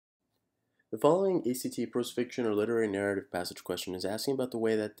The following ACT prose fiction or literary narrative passage question is asking about the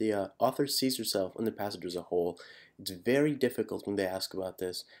way that the author sees herself and the passage as a whole. It's very difficult when they ask about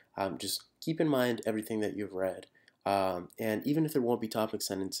this. Just keep in mind everything that you've read. And even if there won't be topic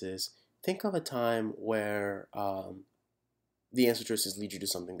sentences, think of a time where the answer choices lead you to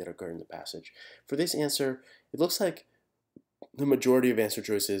something that occurred in the passage. For this answer, it looks like the majority of answer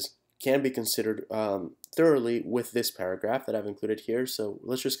choices can be considered thoroughly with this paragraph that I've included here. So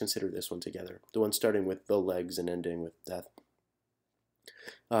let's just consider this one together. The one starting with the legs and ending with death.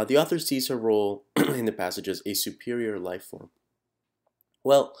 The author sees her role in the passage as a superior life form.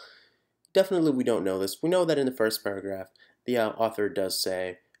 Well, definitely we don't know this. We know that in the first paragraph, the author does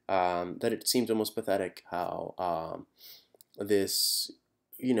say that it seems almost pathetic how this,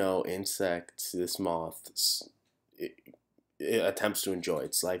 insect, this moth, it attempts to enjoy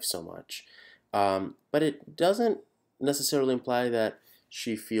its life so much. But it doesn't necessarily imply that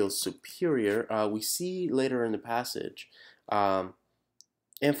she feels superior. We see later in the passage, and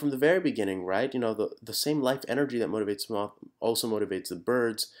from the very beginning, right, the same life energy that motivates moth also motivates the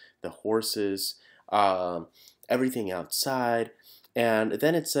birds, the horses, everything outside. And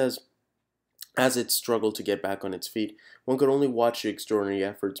then it says, as it struggled to get back on its feet, one could only watch the extraordinary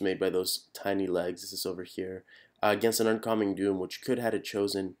efforts made by those tiny legs, this is over here, against an oncoming doom which could, had it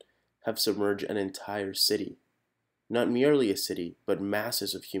chosen, have submerged an entire city. Not merely a city, but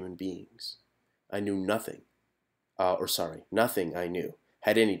masses of human beings. I knew nothing, nothing I knew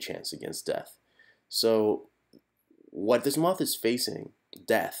had any chance against death. So what this moth is facing,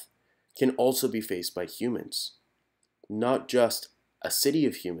 death, can also be faced by humans. Not just a city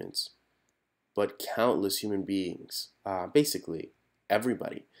of humans, but countless human beings, basically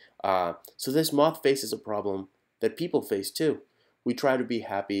everybody. So this moth faces a problem that people face too. We try to be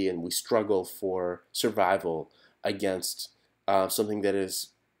happy and we struggle for survival against something that is,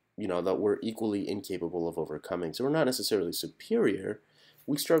 that we're equally incapable of overcoming. So we're not necessarily superior.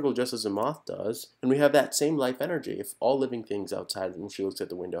 We struggle just as a moth does, and we have that same life energy. If all living things outside, when she looks at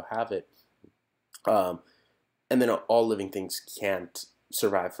the window, have it, and then all living things can't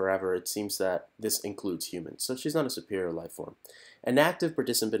survive forever, it seems that this includes humans. So she's not a superior life form. An active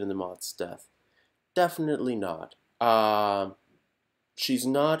participant in the moth's death? Definitely not. She's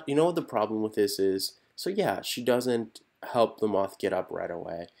not, what the problem with this is? So yeah, she doesn't help the moth get up right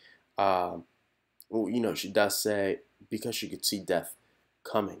away. She does say because she could see death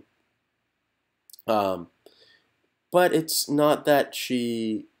coming. But it's not that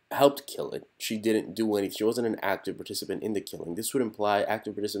she helped kill it. She didn't do anything. She wasn't an active participant in the killing. This would imply,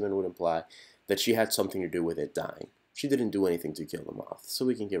 active participant would imply that she had something to do with it dying. She didn't do anything to kill the moth, so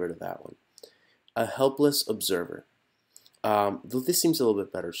we can get rid of that one. A helpless observer. Though this seems a little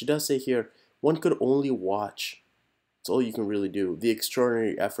bit better. She does say here, one could only watch. That's all you can really do. The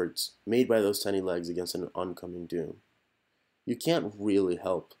extraordinary efforts made by those tiny legs against an oncoming doom. You can't really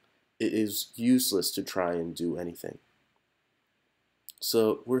help. It is useless to try and do anything.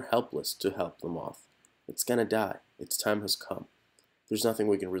 So we're helpless to help the moth. It's gonna die. Its time has come. There's nothing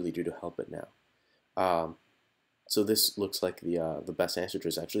we can really do to help it now. So this looks like the best answer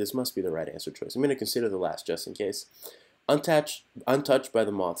choice. Actually, this must be the right answer choice. I'm going to consider the last just in case. Untouched by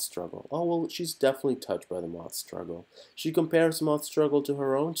the moth's struggle. Oh, well, she's definitely touched by the moth's struggle. She compares the moth's struggle to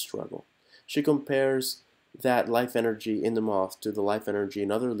her own struggle. She compares that life energy in the moth to the life energy in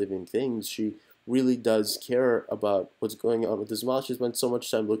other living things. She really does care about what's going on with this moth. She spent so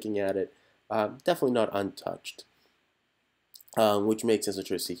much time looking at it. Definitely not untouched. Which makes answer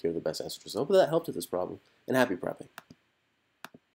choice C here the best answer choice. I hope that helped with this problem. And happy prepping.